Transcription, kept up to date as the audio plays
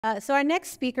So our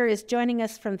next speaker is joining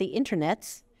us from the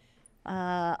internets.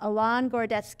 Alon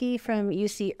Gorodetsky from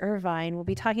UC Irvine will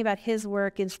be talking about his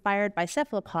work inspired by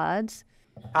cephalopods.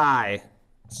 Hi.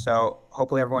 So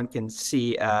hopefully everyone can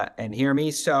see and hear me.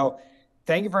 So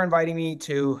thank you for inviting me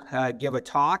to give a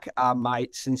talk. My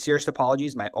sincerest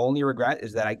apologies. My only regret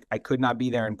is that I could not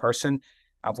be there in person.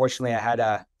 Unfortunately, I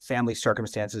had family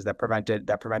circumstances that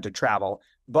prevented travel.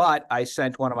 But I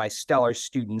sent one of my stellar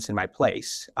students in my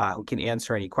place who can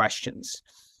answer any questions.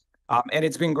 And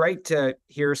it's been great to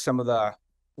hear some of the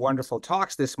wonderful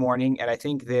talks this morning. And I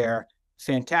think they're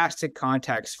fantastic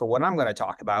context for what I'm going to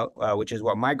talk about, which is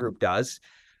what my group does,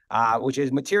 which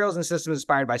is materials and systems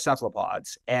inspired by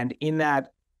cephalopods. And in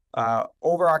that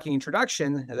overarching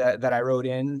introduction that I wrote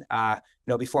in,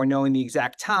 before knowing the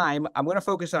exact time, I'm going to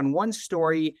focus on one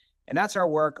story, and that's our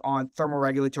work on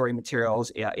thermoregulatory materials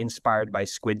inspired by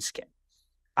squid skin.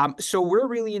 So we're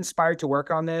really inspired to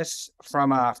work on this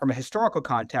from a historical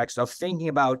context of thinking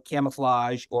about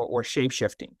camouflage or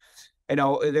shape-shifting.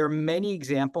 There are many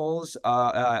examples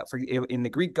in the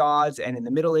Greek gods and in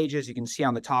the Middle Ages. You can see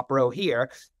on the top row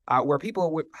here where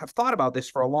people have thought about this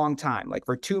for a long time, like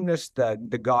Vertumnus,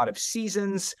 the god of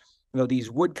seasons,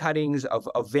 these wood cuttings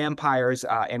of vampires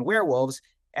and werewolves.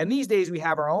 And these days we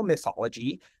have our own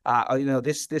mythology,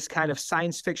 this kind of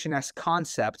science fiction-esque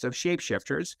concepts of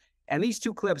shapeshifters. And these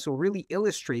two clips will really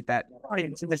illustrate that.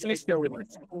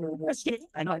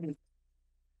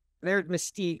 There's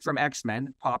Mystique from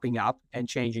X-Men popping up and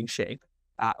changing shape,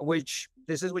 which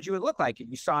this is what you would look like if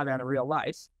you saw that in real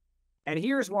life. And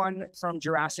here's one from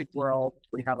Jurassic World.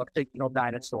 We have a fictional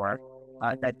dinosaur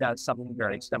that does something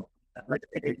very similar.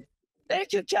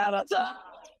 Thank you, Jonathan.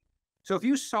 So if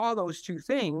you saw those two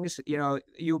things,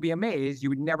 you would be amazed. You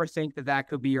would never think that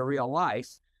could be a real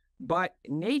life. But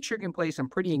nature can play some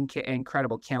pretty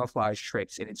incredible camouflage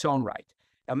tricks in its own right.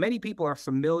 Now, many people are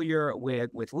familiar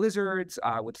with lizards,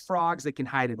 with frogs that can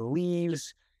hide in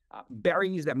leaves,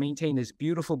 berries that maintain this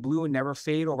beautiful blue and never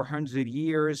fade over hundreds of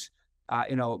years,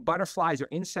 butterflies or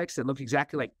insects that look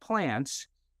exactly like plants.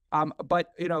 But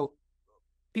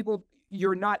people,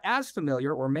 you're not as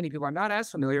familiar, or many people are not as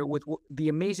familiar with the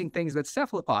amazing things that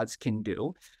cephalopods can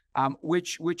do,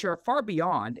 which are far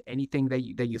beyond anything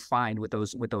that you find with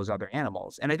those other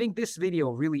animals. And I think this video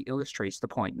really illustrates the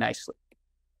point nicely.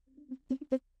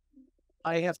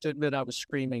 I have to admit, I was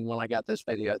screaming when I got this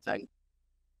video thing.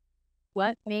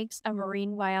 What makes a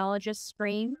marine biologist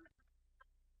scream?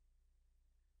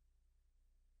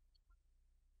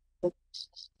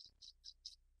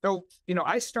 So,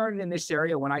 I started in this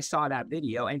area when I saw that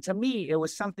video, and to me, it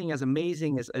was something as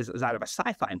amazing as out of a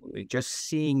sci-fi movie, just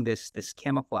seeing this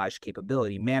camouflage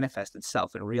capability manifest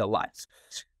itself in real life.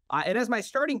 And as my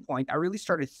starting point, I really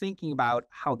started thinking about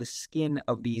how the skin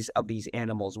of these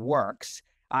animals works,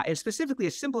 and specifically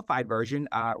a simplified version,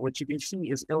 which you can see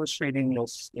is illustrating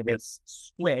this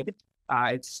squid.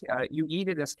 You eat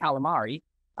it as calamari.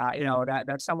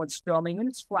 That someone's filming, and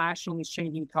it's flashing, it's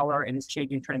changing color, and it's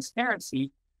changing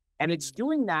transparency. And it's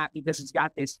doing that because it's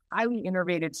got this highly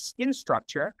innervated skin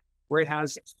structure where it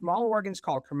has small organs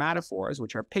called chromatophores,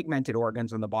 which are pigmented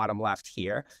organs on the bottom left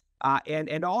here.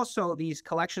 And also these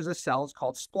collections of cells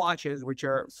called splotches, which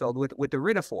are filled with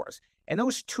iridophores. And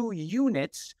those two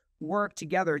units work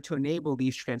together to enable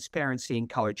these transparency and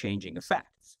color changing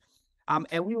effects.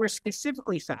 And we were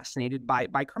specifically fascinated by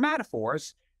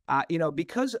chromatophores,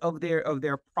 because of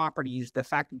their properties, the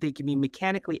fact that they can be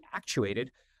mechanically actuated,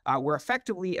 where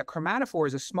effectively a chromatophore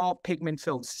is a small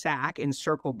pigment-filled sac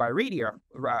encircled by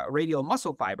radial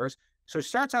muscle fibers. So it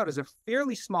starts out as a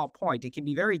fairly small point. It can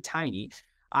be very tiny.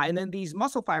 And then these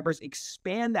muscle fibers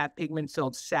expand that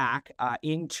pigment-filled sac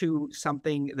into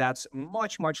something that's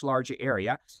much, much larger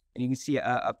area. And you can see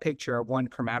a picture of one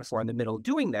chromatophore in the middle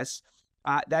doing this,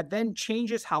 that then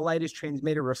changes how light is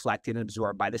transmitted, reflected, and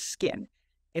absorbed by the skin.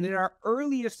 And in our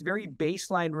earliest, very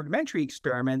baseline rudimentary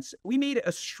experiments, we made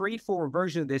a straightforward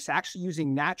version of this, actually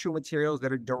using natural materials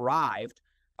that are derived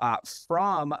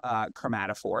from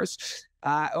chromatophores,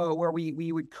 where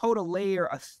we would coat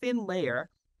a thin layer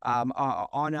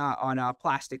on a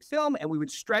plastic film, and we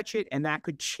would stretch it, and that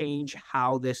could change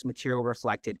how this material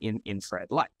reflected in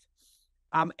infrared light.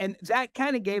 And that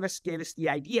kind of gave us the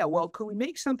idea, well, could we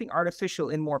make something artificial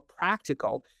and more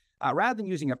practical? Rather than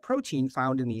using a protein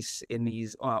found in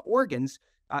these organs,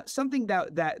 something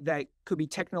that could be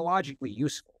technologically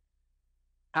useful.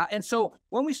 And so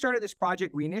when we started this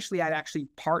project, we initially had actually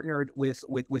partnered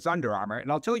with Under Armour,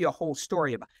 and I'll tell you a whole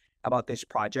story about this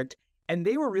project. And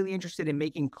they were really interested in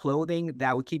making clothing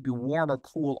that would keep you warm or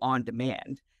cool on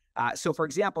demand. So for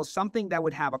example, something that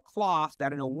would have a cloth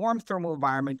that in a warm thermal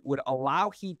environment would allow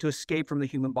heat to escape from the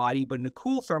human body, but in a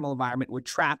cool thermal environment would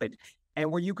trap it, and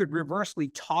where you could reversely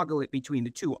toggle it between the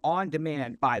two on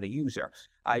demand by the user.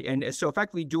 And so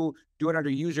effectively do it under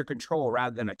user control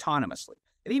rather than autonomously.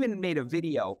 It even made a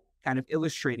video kind of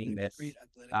illustrating this. This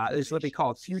is what they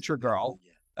call Future Girl,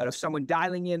 of someone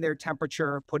dialing in their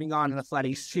temperature, putting on an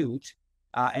athletic suit,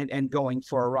 and going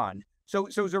for a run. So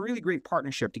it was a really great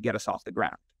partnership to get us off the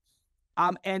ground.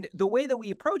 And the way that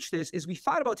we approach this is we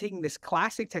thought about taking this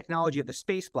classic technology of the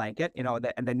space blanket, and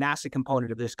the NASA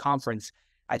component of this conference.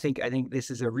 I think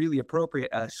this is a really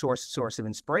appropriate source of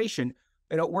inspiration,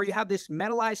 where you have this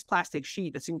metallized plastic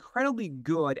sheet that's incredibly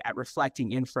good at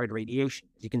reflecting infrared radiation,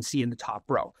 as you can see in the top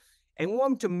row. And we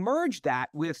want to merge that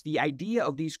with the idea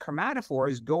of these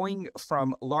chromatophores going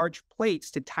from large plates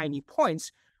to tiny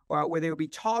points, where they would be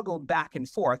toggled back and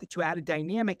forth to add a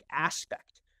dynamic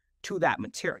aspect to that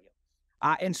material.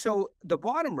 And so the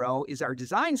bottom row is our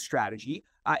design strategy,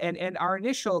 and our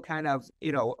initial kind of,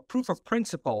 proof of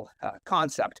principle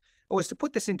concept was to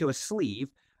put this into a sleeve.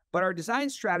 But our design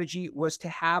strategy was to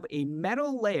have a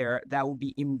metal layer that would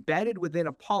be embedded within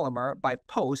a polymer by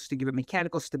posts to give it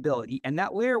mechanical stability, and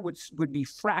that layer would be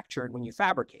fractured when you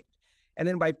fabricate. And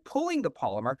then by pulling the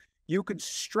polymer, you could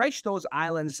stretch those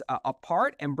islands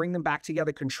apart and bring them back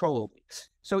together controllably.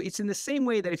 So it's in the same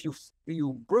way that if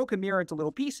you broke a mirror into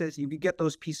little pieces, you could get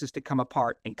those pieces to come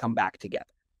apart and come back together.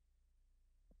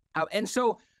 And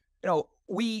so,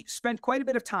 we spent quite a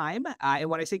bit of time, and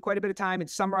when I say quite a bit of time,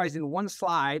 it's summarized in one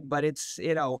slide, but it's,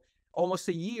 almost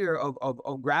a year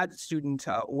of grad student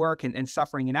work and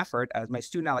suffering and effort, as my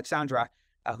student Alexandra,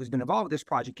 who's been involved with this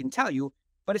project, can tell you.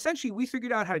 But essentially, we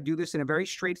figured out how to do this in a very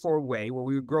straightforward way, where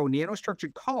we would grow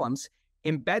nanostructured columns,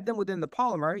 embed them within the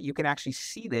polymer. You can actually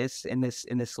see this in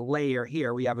this layer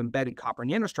here. We have embedded copper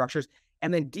nanostructures,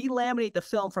 and then delaminate the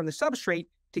film from the substrate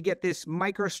to get this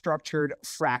microstructured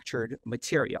fractured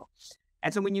material.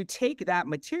 And so when you take that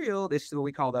material, this is what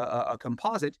we call a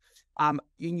composite, and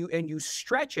you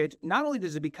stretch it, not only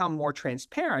does it become more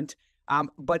transparent,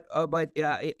 but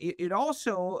it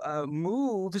also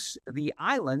moves the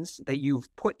islands that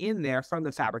you've put in there from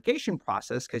the fabrication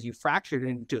process, because you fractured it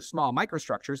into small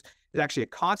microstructures. There's actually a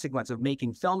consequence of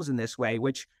making films in this way,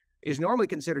 which is normally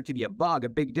considered to be a bug, a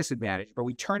big disadvantage, but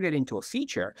we turned it into a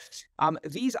feature.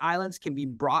 These islands can be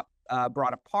brought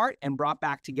apart and brought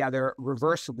back together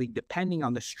reversibly, depending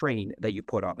on the strain that you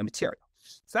put on the material.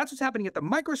 So that's what's happening at the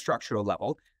microstructural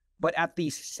level. But at the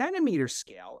centimeter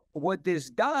scale, what this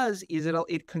does is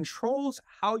it controls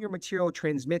how your material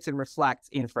transmits and reflects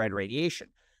infrared radiation.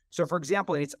 So for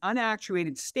example, in its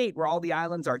unactuated state, where all the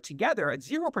islands are together at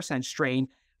 0% strain,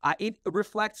 it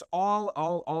reflects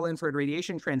all infrared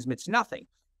radiation, transmits nothing.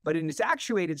 But in its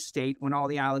actuated state, when all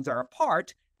the islands are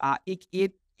apart,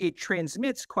 it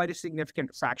transmits quite a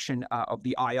significant fraction of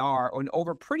the IR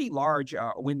over pretty large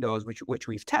windows, which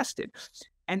we've tested.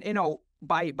 And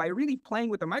by really playing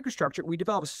with the microstructure, we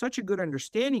developed such a good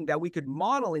understanding that we could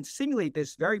model and simulate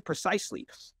this very precisely.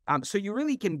 So you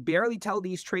really can barely tell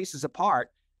these traces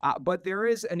apart, but there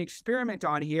is an experiment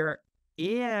on here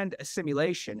and a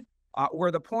simulation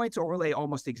where the points overlay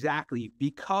almost exactly,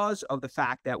 because of the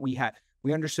fact that we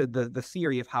understood the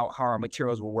theory of how our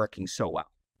materials were working so well.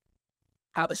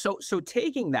 So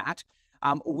taking that,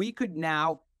 we could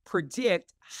now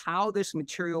predict how this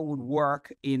material would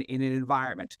work in an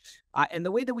environment. And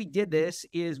the way that we did this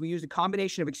is we used a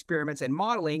combination of experiments and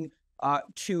modeling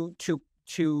to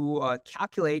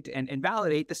calculate and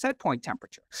validate the set point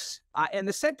temperature. And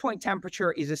the set point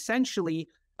temperature is essentially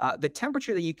the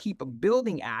temperature that you keep a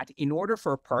building at in order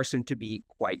for a person to be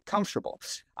quite comfortable.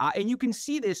 And you can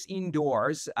see this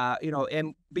indoors,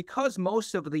 and because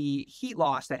most of the heat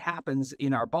loss that happens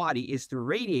in our body is through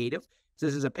radiative. So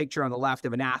this is a picture on the left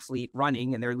of an athlete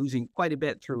running, and they're losing quite a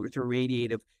bit through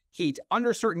radiative heat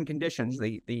under certain conditions.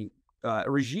 The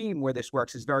regime where this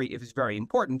works is very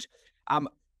important.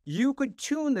 You could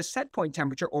tune the set point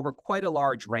temperature over quite a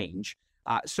large range.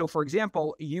 So, for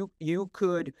example, you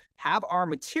could have our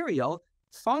material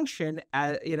function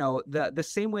as, the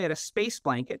same way at a space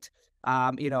blanket,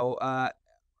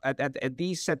 at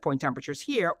these set point temperatures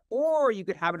here, or you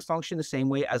could have it function the same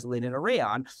way as linen or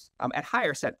rayon at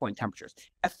higher set point temperatures.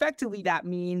 Effectively, that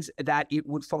means that it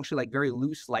would function like very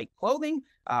loose, light clothing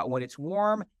when it's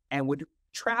warm, and would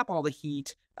trap all the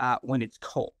heat when it's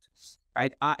cold.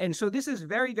 Right. And so this is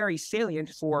very, very salient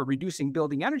for reducing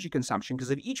building energy consumption, because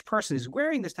if each person is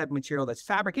wearing this type of material that's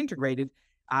fabric integrated,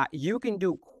 you can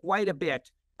do quite a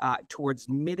bit towards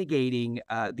mitigating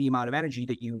the amount of energy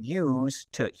that you use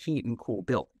to heat and cool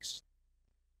buildings.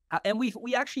 And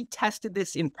we actually tested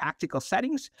this in practical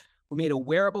settings. We made a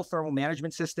wearable thermal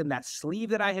management system, that sleeve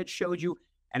that I had showed you,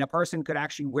 and a person could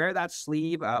actually wear that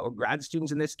sleeve, or grad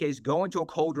students in this case, go into a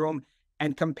cold room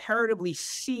and comparatively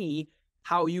see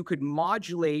how you could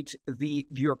modulate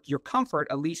your comfort,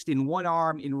 at least in one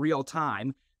arm, in real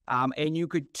time, and you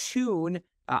could tune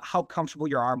how comfortable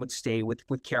your arm would stay with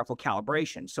careful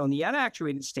calibration. So in the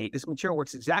unactuated state, this material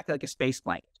works exactly like a space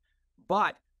blanket,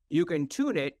 but you can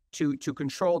tune it to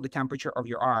control the temperature of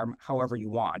your arm however you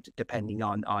want, depending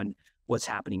on what's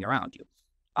happening around you.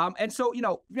 And so,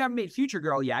 we haven't made Future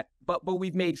Girl yet, but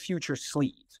we've made Future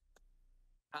Sleeve.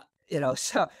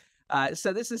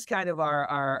 So this is kind of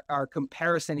our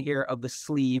comparison here of the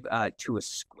sleeve to a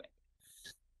squid.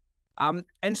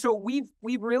 And so we've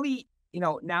really,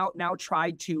 now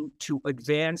tried to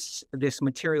advance this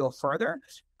material further.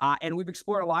 And we've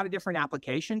explored a lot of different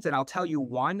applications, and I'll tell you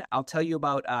one. I'll tell you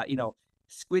about,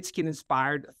 squid skin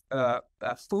inspired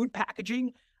food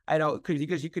packaging. I know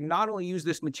because you can not only use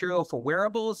this material for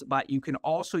wearables, but you can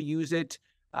also use it,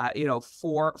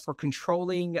 for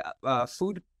controlling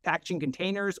food packaging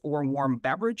containers or warm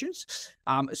beverages.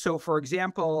 So, for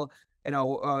example,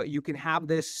 you can have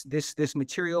this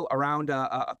material around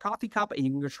a coffee cup, and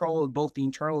you can control both the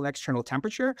internal and external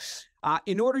temperature.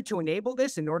 In order to enable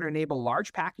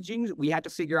large packaging, we had to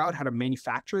figure out how to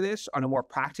manufacture this on a more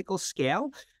practical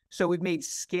scale. So we've made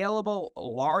scalable,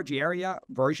 large area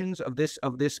versions of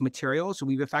this material. So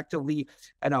we've effectively,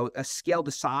 scaled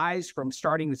the size from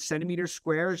starting with centimeters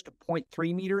squares to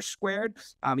 0.3 meters squared.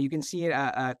 You can see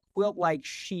a quilt-like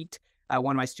sheet.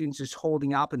 One of my students is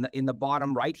holding up in the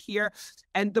bottom right here.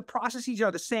 And the processes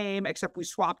are the same, except we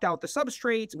swapped out the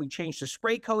substrates. We changed the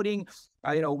spray coating.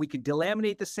 We could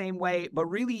delaminate the same way. But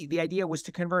really, the idea was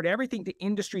to convert everything to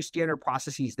industry standard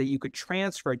processes that you could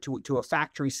transfer to a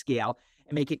factory scale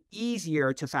and make it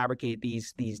easier to fabricate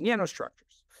these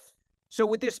nanostructures. So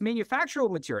with this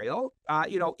manufacturable material,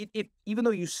 even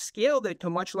though you scaled it to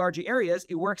much larger areas,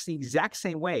 it works the exact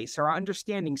same way. So our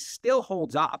understanding still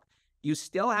holds up. You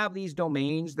still have these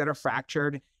domains that are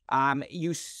fractured.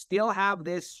 You still have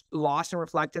this loss in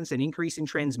reflectance and increase in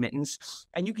transmittance.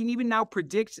 And you can even now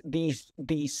predict these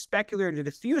specular to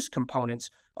diffuse components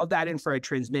of that infrared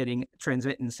transmittance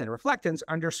and reflectance,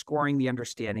 underscoring the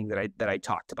understanding that I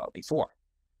talked about before.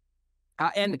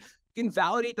 And you can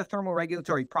validate the thermal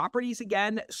regulatory properties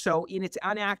again. So in its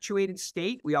unactuated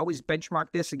state, we always benchmark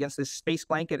this against this space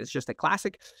blanket. It's just a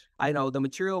classic. I know the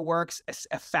material works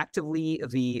effectively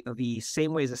the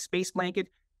same way as a space blanket,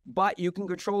 but you can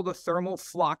control the thermal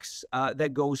flux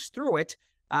that goes through it,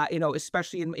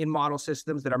 especially in model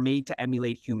systems that are made to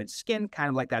emulate human skin, kind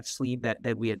of like that sleeve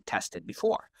that we had tested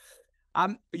before.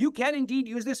 You can indeed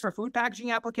use this for food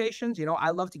packaging applications. I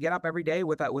love to get up every day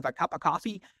with a cup of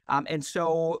coffee. And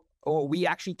so we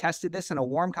actually tested this in a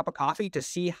warm cup of coffee to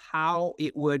see how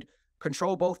it would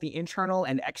control both the internal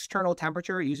and external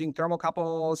temperature using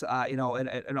thermocouples,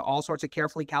 and all sorts of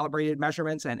carefully calibrated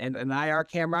measurements and an IR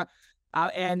camera.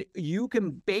 And you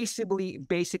can basically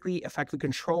effectively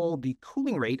control the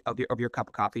cooling rate of your cup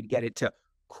of coffee to get it to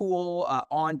cool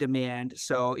on demand.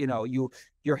 So,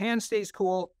 your hand stays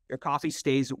cool, your coffee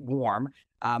stays warm.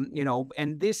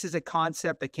 And this is a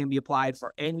concept that can be applied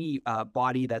for any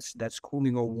body that's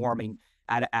cooling or warming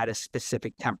at a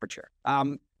specific temperature.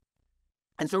 And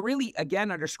so really,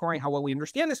 again, underscoring how well we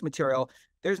understand this material,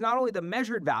 there's not only the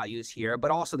measured values here, but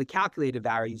also the calculated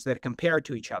values that compare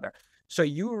to each other. So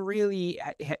you really,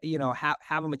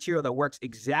 have a material that works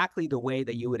exactly the way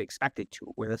that you would expect it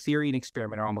to, where the theory and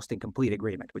experiment are almost in complete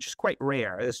agreement, which is quite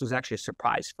rare. This was actually a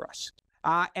surprise for us.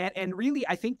 And really,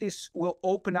 I think this will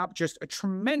open up just a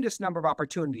tremendous number of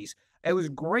opportunities. It was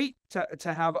great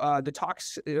to have the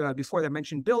talks before that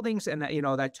mentioned buildings and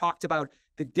that talked about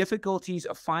the difficulties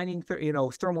of finding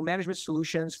thermal management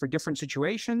solutions for different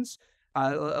situations.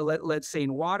 Let's say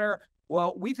in water.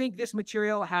 Well, we think this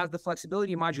material has the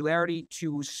flexibility and modularity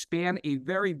to span a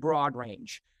very broad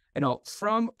range.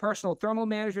 From personal thermal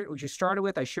management, which you started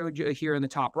with, I showed you here in the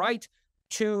top right,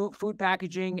 to food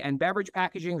packaging and beverage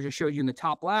packaging, which I showed you in the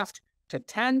top left, to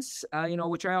tents,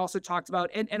 which I also talked about,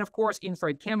 and of course,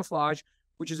 infrared camouflage,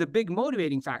 which is a big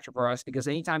motivating factor for us because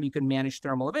anytime you can manage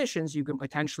thermal emissions, you can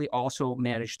potentially also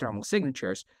manage thermal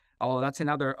signatures. Although that's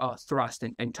another thrust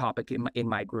and topic in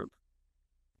my group.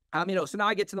 So now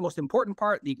I get to the most important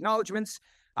part, the acknowledgements.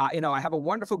 I have a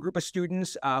wonderful group of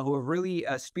students who have really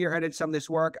spearheaded some of this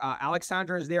work.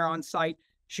 Alexandra is there on site.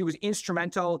 She was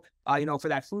instrumental, for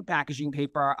that food packaging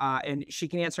paper, and she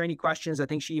can answer any questions. I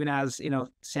think she even has,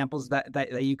 samples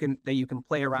that you can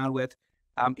play around with.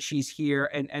 She's here,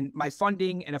 and my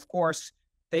funding, and of course,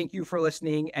 thank you for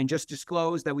listening. And just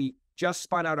disclose that we just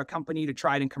spun out a company to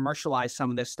try and commercialize some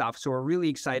of this stuff. So we're really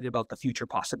excited about the future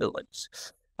possibilities.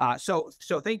 So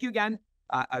thank you again.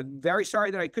 I'm very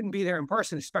sorry that I couldn't be there in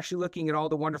person, especially looking at all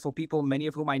the wonderful people, many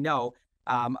of whom I know.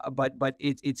 But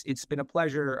it's been a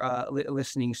pleasure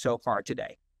listening so far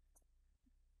today.